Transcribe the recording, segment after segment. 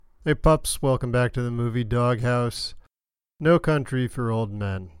Hey pups, welcome back to the movie Doghouse. No Country for Old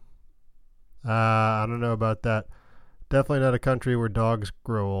Men. I don't know about that. Definitely not a country where dogs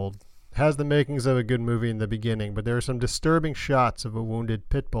grow old. Has the makings of a good movie in the beginning, but there are some disturbing shots of a wounded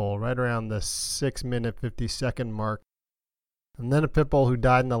pit bull right around the 6 minute 50-second mark, and then a pit bull who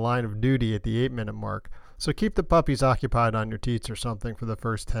died in the line of duty at the 8 minute mark. So keep the puppies occupied on your teats or something for the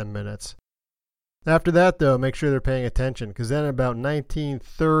first 10 minutes. After that, though, make sure they're paying attention, because then about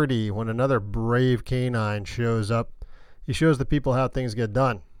 1930, when another brave canine shows up, he shows the people how things get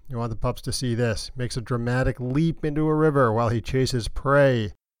done. You want the pups to see this. Makes a dramatic leap into a river while he chases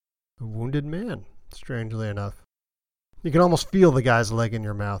prey. A wounded man, strangely enough. You can almost feel the guy's leg in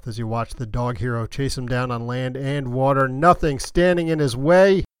your mouth as you watch the dog hero chase him down on land and water, nothing standing in his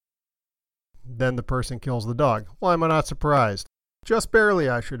way. Then the person kills the dog. Why am I not surprised? Just barely,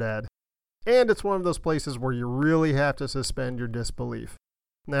 I should add. And it's one of those places where you really have to suspend your disbelief.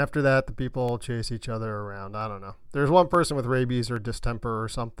 And after that, the people chase each other around. I don't know. There's one person with rabies or distemper or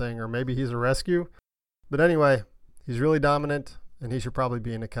something, or maybe he's a rescue. But anyway, he's really dominant, and he should probably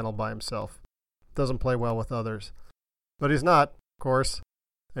be in a kennel by himself. Doesn't play well with others. But he's not, of course.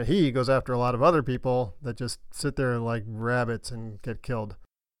 And he goes after a lot of other people that just sit there like rabbits and get killed.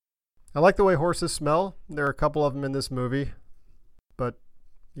 I like the way horses smell. There are a couple of them in this movie, but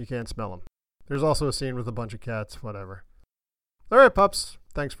you can't smell them. There's also a scene with a bunch of cats, whatever. All right, pups.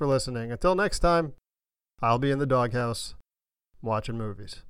 Thanks for listening. Until next time, I'll be in the doghouse watching movies.